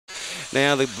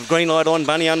Now the green light on,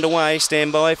 Bunny underway,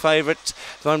 stand by, favourite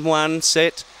on one,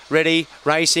 set, ready,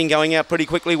 racing, going out pretty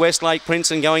quickly. Westlake Prince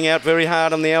and going out very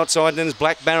hard on the outside. Then there's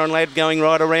Black Baron Lad going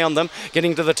right around them.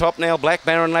 Getting to the top now, Black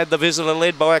Baron Lad, the visitor,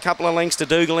 led by a couple of lengths to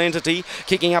Dougal Entity.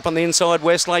 Kicking up on the inside,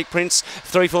 Westlake Prince,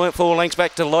 3.4 lengths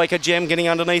back to Like a Gem. Getting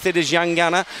underneath it is Young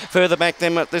Gunner. Further back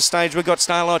them at this stage, we've got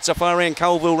Starlight Safari and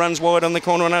Colville runs wide on the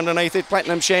corner, and underneath it,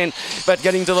 Platinum Shan. But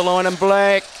getting to the line, and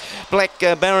Black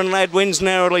Baron Lad wins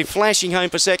narrowly, flashing home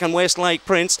for second, Westlake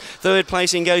Prince. Third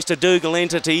placing goes to Dougal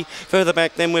Entity. Further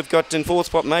back then we've got in fourth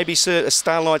spot maybe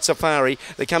Starlight Safari.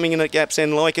 They're coming in at Gaps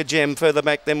End, Like a Gem. Further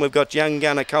back then we've got Young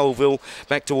Gunner, Colville,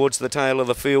 back towards the tail of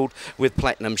the field with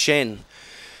Platinum Shen.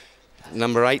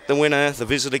 Number 8 the winner, the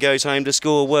visitor goes home to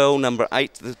score well. Number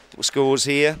 8 the scores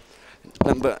here.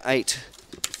 Number 8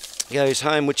 goes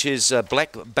home, which is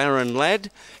Black Baron Lad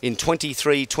in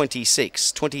 23.26,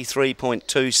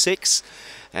 23.26.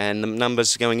 And the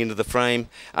numbers going into the frame,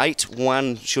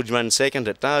 8-1 should run second,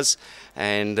 it does,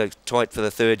 and tight for the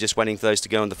third, just waiting for those to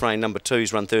go in the frame. Number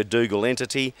 2's run third, Dougal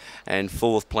Entity, and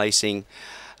fourth placing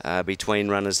between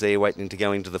runners there waiting to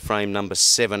go into the frame. Number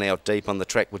 7 out deep on the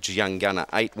track, which is Young Gunner,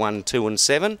 8-1, 2 and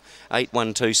 7,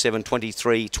 8-1, 2, 7,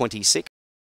 23, 26.